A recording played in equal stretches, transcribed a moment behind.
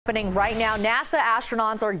Happening right now, NASA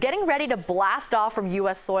astronauts are getting ready to blast off from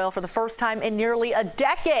U.S. soil for the first time in nearly a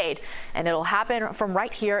decade, and it'll happen from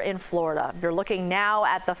right here in Florida. You're looking now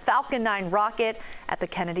at the Falcon 9 rocket at the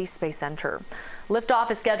Kennedy Space Center. Liftoff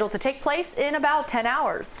is scheduled to take place in about 10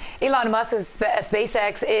 hours. Elon Musk's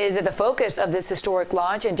SpaceX is at the focus of this historic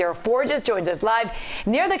launch, and Darryl just joins us live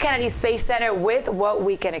near the Kennedy Space Center with what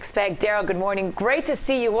we can expect. Darryl, good morning. Great to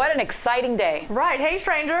see you. What an exciting day. Right. Hey,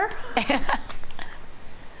 stranger.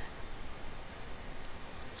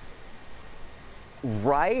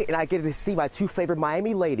 Right, and I get to see my two favorite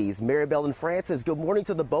Miami ladies, Maribel and Frances. Good morning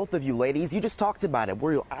to the both of you ladies. You just talked about it.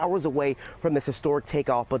 We're hours away from this historic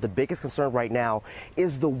takeoff, but the biggest concern right now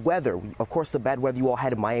is the weather. Of course, the bad weather you all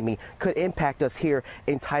had in Miami could impact us here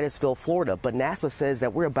in Titusville, Florida, but NASA says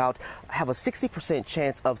that we're about have a 60%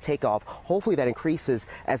 chance of takeoff. Hopefully that increases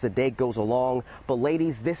as the day goes along. But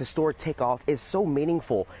ladies, this historic takeoff is so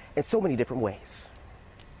meaningful in so many different ways.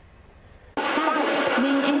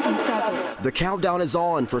 The countdown is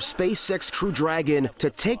on for SpaceX Crew Dragon to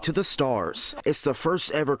take to the stars. It's the first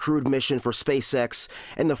ever crewed mission for SpaceX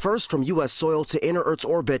and the first from U.S. soil to enter Earth's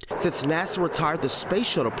orbit since NASA retired the Space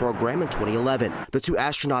Shuttle program in 2011. The two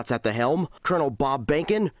astronauts at the helm, Colonel Bob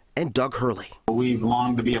Behnken and Doug Hurley. We've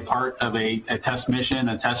longed to be a part of a test mission,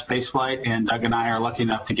 a test space flight, and Doug and I are lucky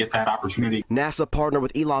enough to get that opportunity. NASA partnered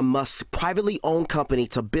with Elon Musk's privately owned company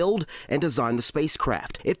to build and design the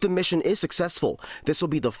spacecraft. If the mission is successful, this will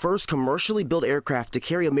be the first commercially built aircraft to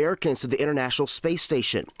carry Americans to the International Space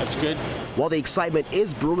Station. That's good. While the excitement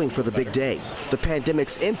is brewing for the big day, the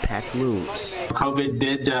pandemic's impact looms. COVID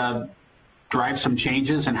did drive some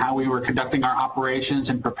changes in how we were conducting our operations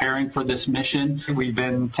and preparing for this mission. We've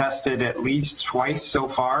been tested at least twice so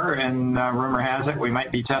far, and rumor has it we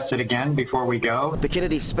might be tested again before we go. The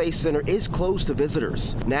Kennedy Space Center is closed to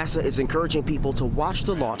visitors. NASA is encouraging people to watch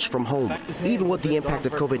the launch from home. Even with the impact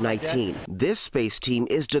of COVID-19, this space team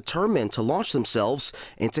is determined to launch themselves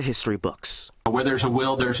into history books. Where there's a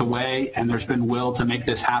will, there's a way, and there's been will to make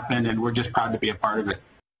this happen, and we're just proud to be a part of it.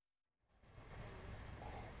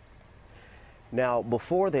 Now,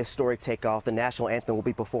 before the historic takeoff, the national anthem will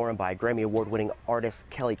be performed by Grammy Award-winning artist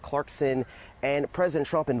Kelly Clarkson, and President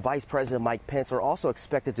Trump and Vice President Mike Pence are also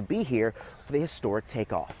expected to be here for the historic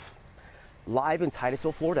takeoff. Live in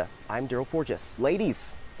Titusville, Florida, I'm Darryl Forges.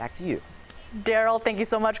 Ladies, back to you. Darryl, thank you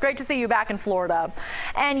so much. Great to see you back in Florida.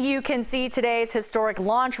 And you can see today's historic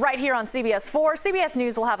launch right here on CBS 4. CBS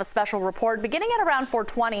News will have a special report beginning at around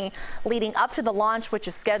 4:20 leading up to the launch, which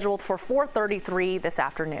is scheduled for 4:33 this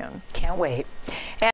afternoon. Can't wait.